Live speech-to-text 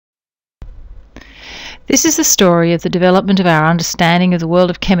This is the story of the development of our understanding of the world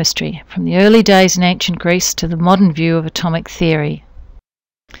of chemistry, from the early days in ancient Greece to the modern view of atomic theory.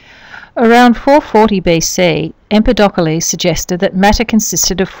 Around 440 BC, Empedocles suggested that matter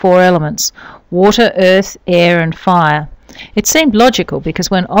consisted of 4 elements: water, earth, air and fire. It seemed logical because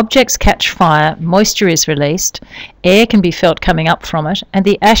when objects catch fire, moisture is released, air can be felt coming up from it, and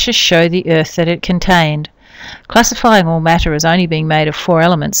the ashes show the earth that it contained. Classifying all matter as only being made of 4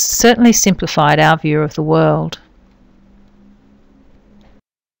 elements certainly simplified our view of the world.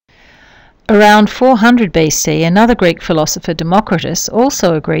 Around 400 BC, another Greek philosopher, Democritus,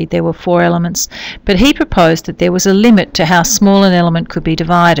 also agreed there were 4 elements, but he proposed that there was a limit to how small an element could be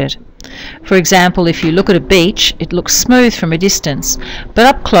divided. For example, if you look at a beach, it looks smooth from a distance, but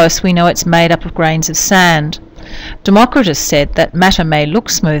up close we know it's made up of grains of sand. Democritus said that matter may look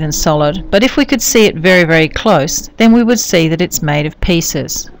smooth and solid, but if we could see it very, very close, then we would see that it's made of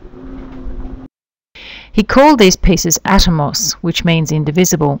pieces. He called these pieces atomos, which means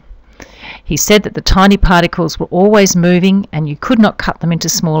indivisible. He said that the tiny particles were always moving and you could not cut them into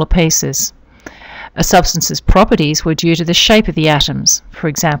smaller pieces. A substance's properties were due to the shape of the atoms. For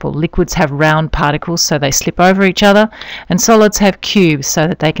example, liquids have round particles so they slip over each other, and solids have cubes so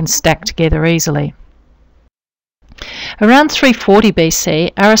that they can stack together easily. Around 340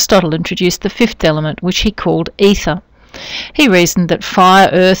 BC, Aristotle introduced the 5th element, which he called ether. He reasoned that fire,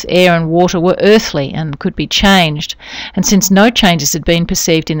 earth, air and water were earthly and could be changed, and since no changes had been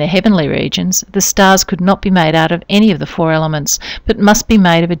perceived in the heavenly regions, the stars could not be made out of any of the 4 elements, but must be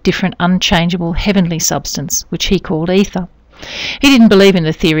made of a different unchangeable heavenly substance, which he called ether. He didn't believe in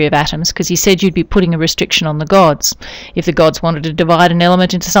the theory of atoms because he said you'd be putting a restriction on the gods. If the gods wanted to divide an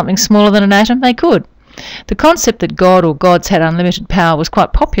element into something smaller than an atom, they could. The concept that God or gods had unlimited power was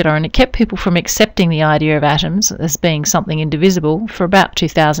quite popular, and it kept people from accepting the idea of atoms as being something indivisible for about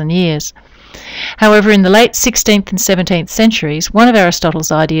 2,000 years. However, in the late 16th and 17th centuries, one of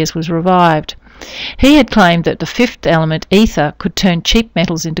Aristotle's ideas was revived. He had claimed that the 5th element, ether, could turn cheap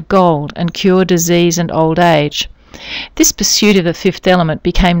metals into gold and cure disease and old age. This pursuit of the 5th element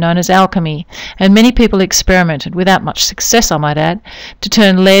became known as alchemy, and many people experimented, without much success I might add, to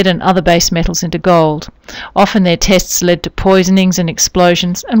turn lead and other base metals into gold. Often their tests led to poisonings and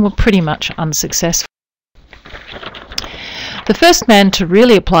explosions and were pretty much unsuccessful. The first man to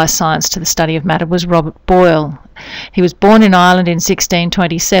really apply science to the study of matter was Robert Boyle. He was born in Ireland in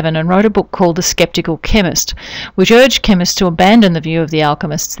 1627 and wrote a book called The Sceptical Chemist, which urged chemists to abandon the view of the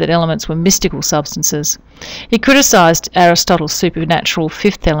alchemists that elements were mystical substances. He criticised Aristotle's supernatural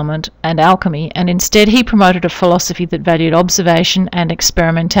 5th element and alchemy, and instead he promoted a philosophy that valued observation and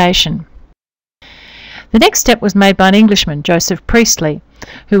experimentation. The next step was made by an Englishman, Joseph Priestley,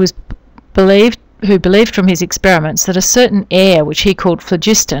 who believed from his experiments that a certain air, which he called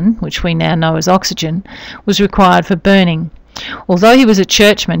phlogiston, which we now know as oxygen, was required for burning. Although he was a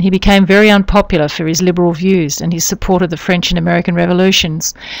churchman, he became very unpopular for his liberal views and his support of the French and American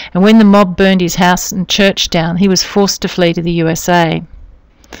revolutions, and when the mob burned his house and church down, he was forced to flee to the USA.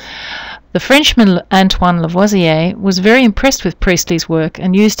 The Frenchman Antoine Lavoisier was very impressed with Priestley's work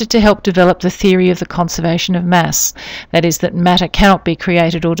and used it to help develop the theory of the conservation of mass, that is, that matter cannot be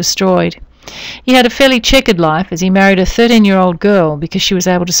created or destroyed. He had a fairly checkered life, as he married a 13-year-old girl because she was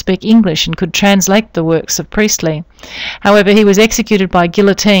able to speak English and could translate the works of Priestley. However, he was executed by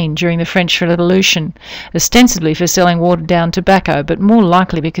guillotine during the French Revolution, ostensibly for selling watered-down tobacco, but more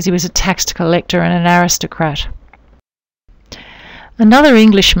likely because he was a tax collector and an aristocrat. Another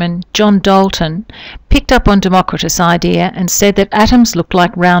Englishman, John Dalton, picked up on Democritus' idea and said that atoms looked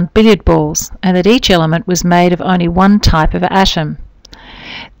like round billiard balls and that each element was made of only one type of atom.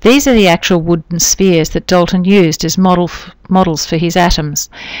 These are the actual wooden spheres that Dalton used as models for his atoms.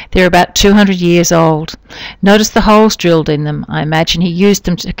 They're about 200 years old. Notice the holes drilled in them. I imagine he used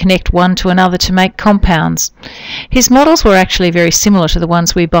them to connect one to another to make compounds. His models were actually very similar to the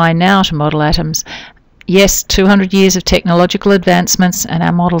ones we buy now to model atoms. Yes, 200 years of technological advancements, and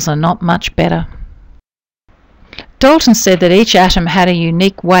our models are not much better. Dalton said that each atom had a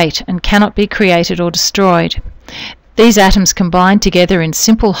unique weight and cannot be created or destroyed. These atoms combine together in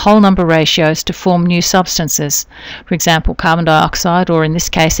simple whole number ratios to form new substances, for example carbon dioxide or in this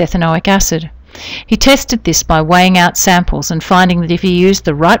case ethanoic acid. He tested this by weighing out samples and finding that if he used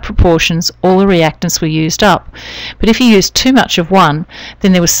the right proportions, all the reactants were used up, but if he used too much of one,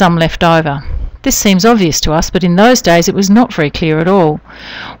 then there was some left over. This seems obvious to us, but in those days it was not very clear at all.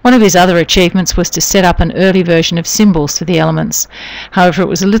 One of his other achievements was to set up an early version of symbols for the elements. However, it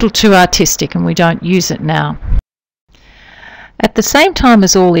was a little too artistic and we don't use it now. At the same time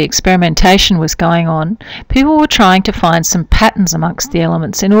as all the experimentation was going on, people were trying to find some patterns amongst the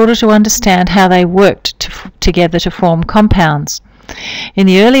elements in order to understand how they worked together to form compounds. In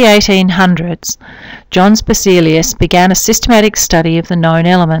the early 1800s, John Berzelius began a systematic study of the known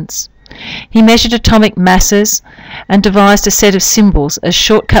elements. He measured atomic masses and devised a set of symbols as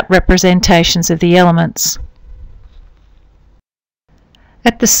shortcut representations of the elements.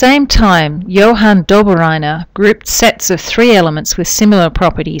 At the same time, Johann Dobereiner grouped sets of 3 elements with similar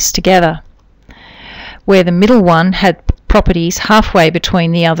properties together, where the middle one had properties halfway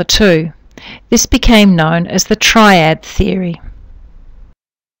between the other 2. This became known as the triad theory.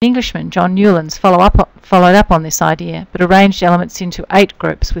 Englishman John Newlands followed up on this idea, but arranged elements into 8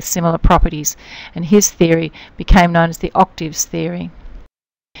 groups with similar properties, and his theory became known as the octaves theory.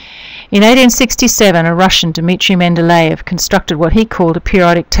 In 1867, a Russian, Dmitry Mendeleev, constructed what he called a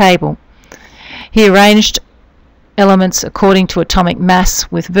periodic table. He arranged elements according to atomic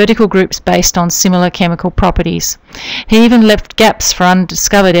mass with vertical groups based on similar chemical properties. He even left gaps for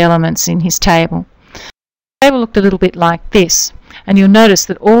undiscovered elements in his table. The table looked a little bit like this, and you'll notice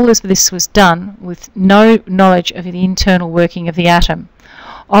that all of this was done with no knowledge of the internal working of the atom.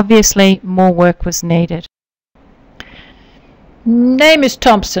 Obviously, more work was needed. Name is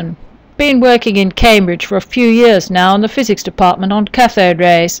Thompson. Been working in Cambridge for a few years now in the physics department on cathode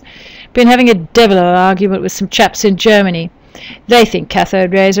rays. Been having a devil of an argument with some chaps in Germany. They think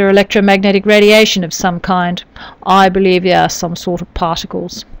cathode rays are electromagnetic radiation of some kind. I believe they are some sort of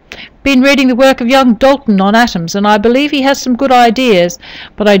particles. Been reading the work of young Dalton on atoms, and I believe he has some good ideas,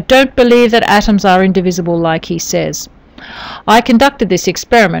 but I don't believe that atoms are indivisible like he says. I conducted this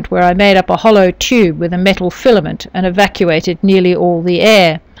experiment where I made up a hollow tube with a metal filament and evacuated nearly all the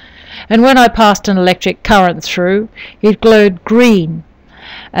air. And when I passed an electric current through, it glowed green,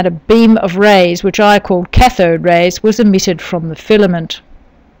 and a beam of rays, which I called cathode rays, was emitted from the filament.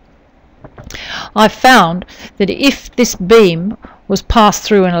 I found that if this beam was passed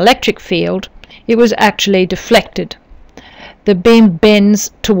through an electric field, it was actually deflected. The beam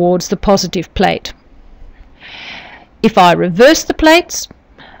bends towards the positive plate. If I reverse the plates,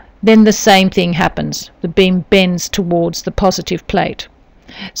 then the same thing happens. The beam bends towards the positive plate.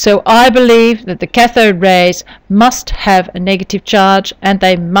 So I believe that the cathode rays must have a negative charge, and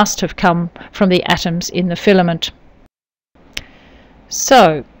they must have come from the atoms in the filament.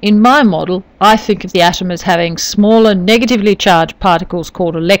 So, in my model, I think of the atom as having smaller negatively charged particles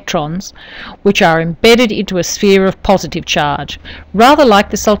called electrons, which are embedded into a sphere of positive charge, rather like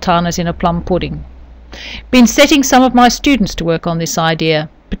the sultanas in a plum pudding. Been setting some of my students to work on this idea,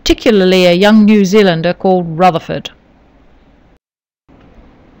 particularly a young New Zealander called Rutherford.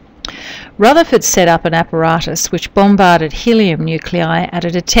 Rutherford set up an apparatus which bombarded helium nuclei at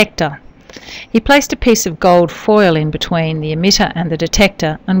a detector. He placed a piece of gold foil in between the emitter and the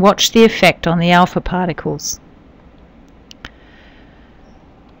detector and watched the effect on the alpha particles.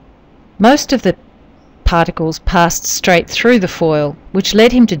 Most of the particles passed straight through the foil, which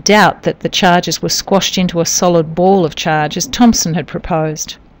led him to doubt that the charges were squashed into a solid ball of charge as Thomson had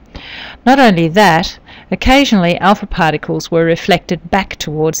proposed. Not only that, occasionally alpha particles were reflected back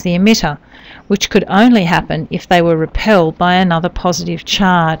towards the emitter, which could only happen if they were repelled by another positive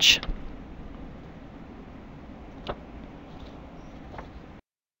charge.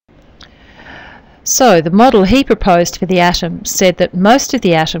 So the model he proposed for the atom said that most of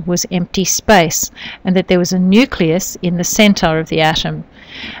the atom was empty space, and that there was a nucleus in the centre of the atom,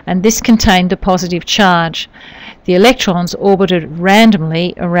 and this contained a positive charge. The electrons orbited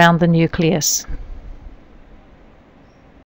randomly around the nucleus.